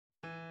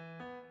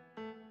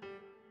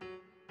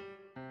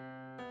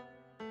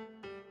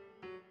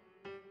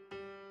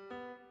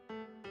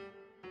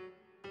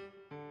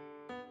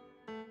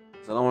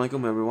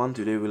Assalamualaikum everyone,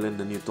 today we learn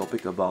the new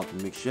topic about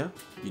mixture,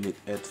 Unit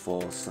 8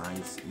 for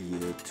Science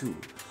Year 2.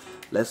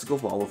 Let's go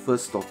for our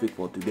first topic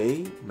for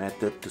today,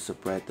 method to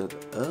separate a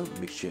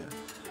mixture.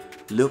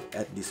 Look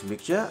at this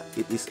mixture,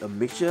 it is a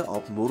mixture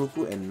of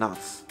muruku and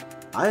nuts.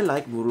 I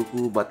like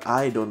muruku but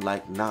I don't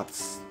like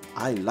nuts.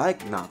 I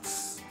like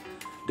nuts.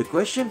 The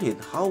question is,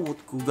 how would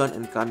Kugan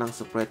and Kanang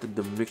separated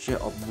the mixture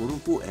of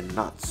muruku and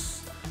nuts?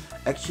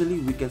 Actually,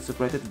 we can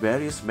separate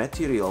various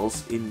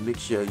materials in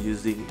mixture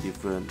using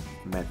different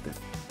method.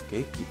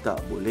 Okay, kita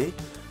boleh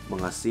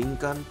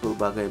mengasingkan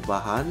pelbagai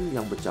bahan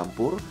yang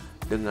bercampur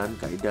dengan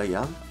kaedah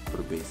yang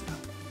berbeza.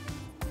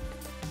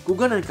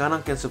 Kugan and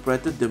Kanang can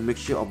separate the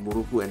mixture of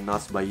muruku and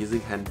nuts by using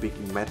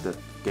handpicking method.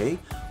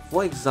 Okay,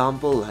 for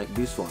example, like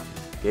this one.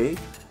 Okay,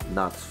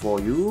 nuts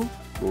for you,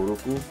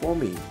 muruku for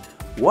me.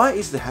 Why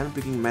is the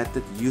handpicking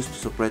method used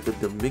to separate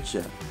the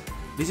mixture?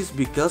 This is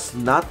because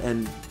nut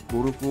and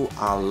muruku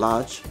are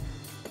large,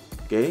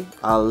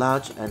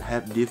 and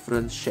have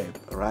different shape,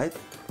 right?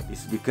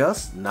 It's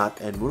because nut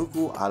and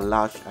muruku are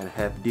large and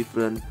have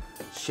different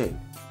shape.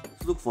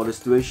 Look for the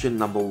situation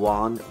number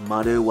 1.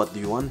 Mother, what do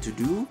you want to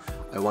do?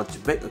 I want to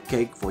bake a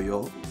cake for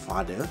your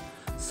father.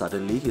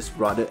 Suddenly, his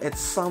brother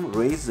adds some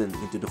raisin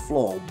into the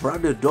flour.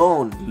 Brother,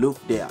 don't look,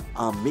 they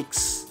are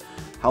mixed.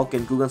 How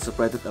can Kugan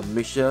separate a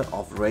mixture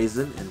of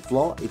raisin and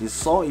flour? It is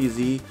so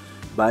easy.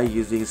 By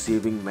using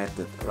sieving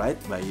method, right?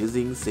 By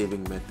using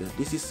sieving method.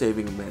 This is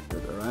sieving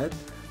method, alright?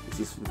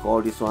 We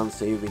call this one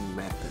sieving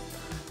method.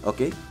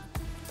 Okay.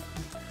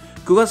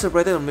 Kugan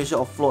separated a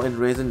mixture of flour and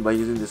raisin by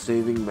using the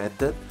sieving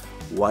method.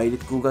 Why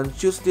did Kugan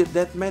choose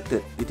that method?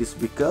 It is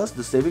because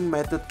the sieving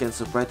method can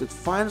separate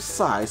fine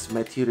size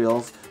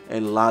materials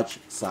and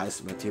large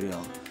size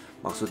material.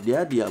 Maksud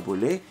dia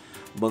boleh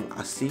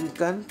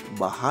mengasingkan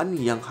bahan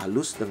yang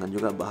halus dengan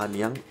juga bahan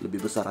yang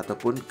lebih besar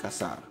ataupun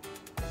kasar.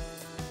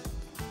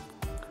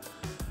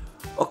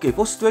 Okay,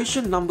 for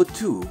situation number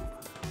 2,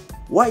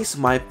 why is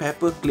my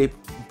paper clip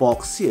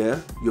box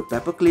here? Your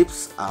paper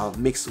clips are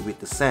mixed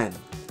with the sand.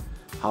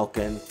 How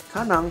can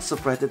Kanang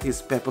separate his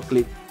paper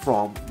clip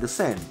from the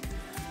sand?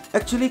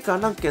 Actually,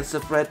 Kanang can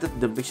separate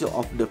the mixture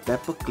of the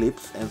paper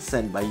clips and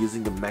sand by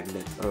using the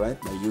magnet, alright?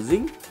 By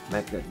using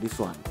magnet,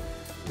 this one.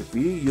 If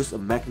we use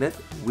a magnet,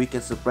 we can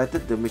separate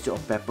the mixture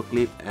of paper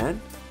clip and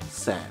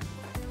sand.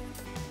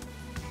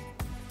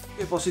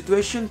 Okay, for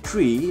situation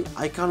 3,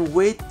 I can't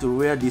wait to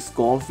rear this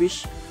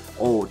goldfish.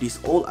 Oh, this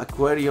old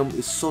aquarium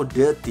is so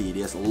dirty.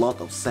 There's a lot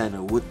of sand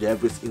and wood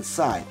debris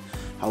inside.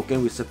 How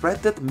can we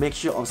separate the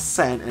mixture of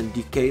sand and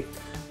decayed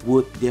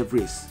wood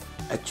debris?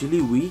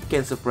 Actually, we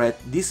can separate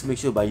this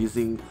mixture by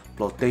using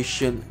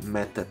flotation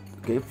method.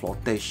 Okay,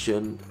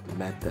 flotation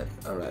method.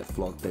 Alright,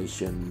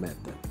 flotation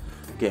method.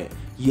 Okay,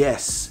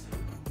 yes,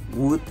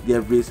 wood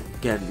debris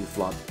can be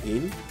floated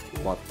in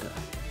water.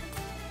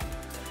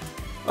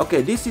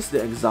 Okay, this is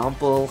the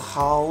example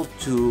how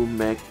to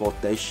make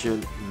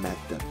flotation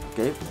method.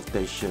 Okay,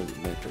 flotation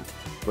method.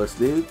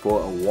 Firstly, pour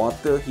a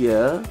water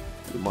here.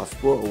 You must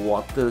pour a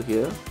water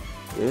here.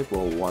 Okay,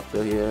 pour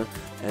water here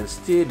and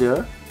stir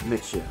the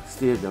mixture.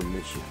 Stir the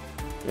mixture.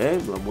 Okay,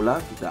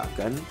 mula-mula kita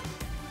akan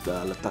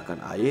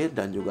letakkan air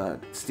dan juga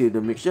stir the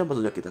mixture.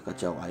 Maksudnya kita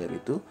kacau air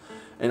itu.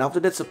 And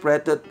after that,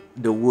 separated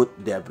the wood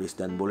debris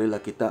dan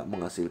bolehlah kita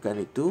menghasilkan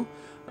itu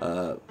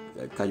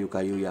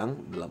kayu-kayu yang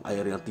dalam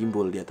air yang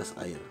timbul di atas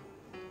air.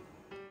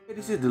 Okay,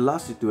 this is the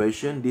last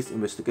situation. This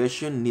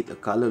investigation need a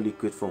color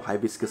liquid from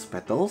hibiscus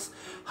petals.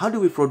 How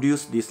do we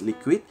produce this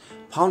liquid?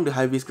 Pound the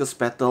hibiscus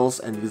petals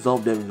and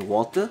dissolve them in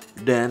water,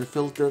 then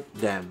filter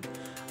them.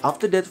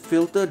 After that,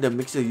 filter the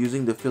mixture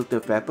using the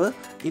filter paper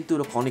into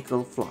the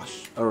conical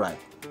flask. Alright,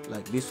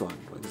 like this one.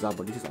 For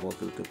example, this is our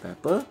filter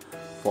paper.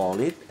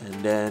 Fold it, and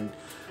then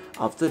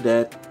after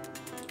that,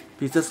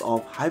 pieces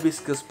of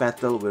hibiscus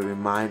petal will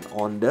remain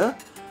on the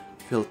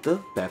filter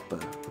paper.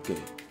 Okay,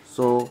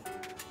 so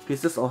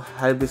pieces of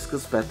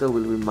hibiscus petal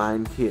will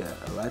remain here,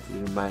 alright,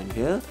 will remain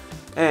here,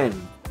 and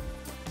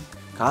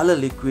color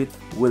liquid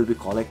will be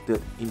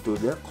collected into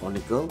the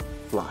conical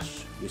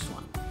flask. This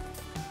one,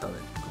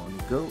 alright,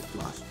 conical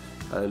flask.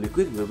 Color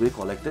liquid will be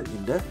collected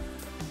in the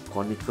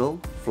conical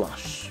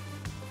flask.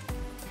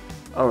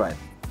 Alright,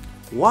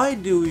 why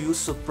do you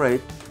separate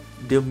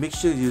the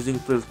mixture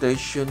using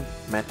flotation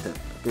method?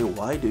 Okay,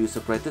 why do you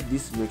separate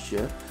this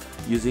mixture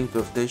using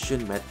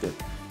flotation method?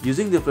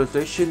 Using the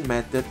flotation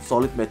method,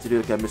 solid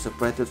material can be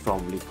separated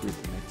from liquid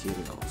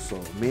material. So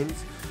means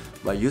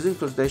by using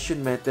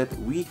flotation method,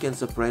 we can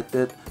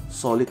separate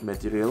solid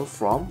material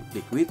from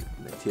liquid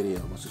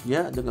material.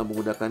 Maksudnya dengan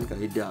menggunakan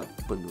kaedah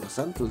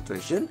penuasan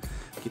filtration,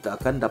 kita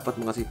akan dapat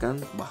menghasilkan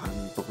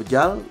bahan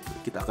pepejal.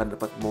 Kita akan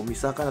dapat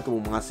memisahkan atau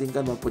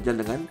mengasingkan bahan pepejal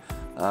dengan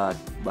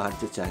bahan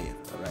cecair.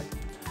 Alright.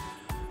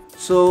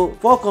 So,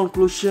 for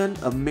conclusion,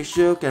 a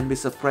mixture can be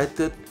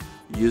separated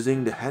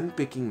using the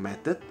handpicking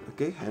method.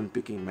 Okay,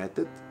 handpicking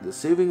method, the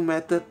sieving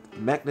method,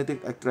 magnetic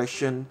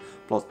extraction,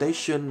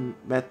 flotation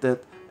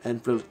method,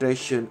 and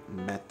filtration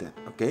method.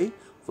 Okay,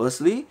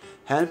 firstly,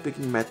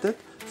 handpicking method,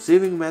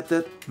 sieving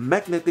method,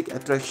 magnetic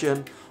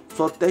extraction,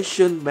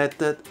 flotation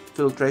method,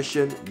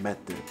 filtration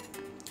method.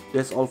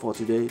 That's all for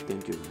today.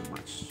 Thank you very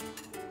much.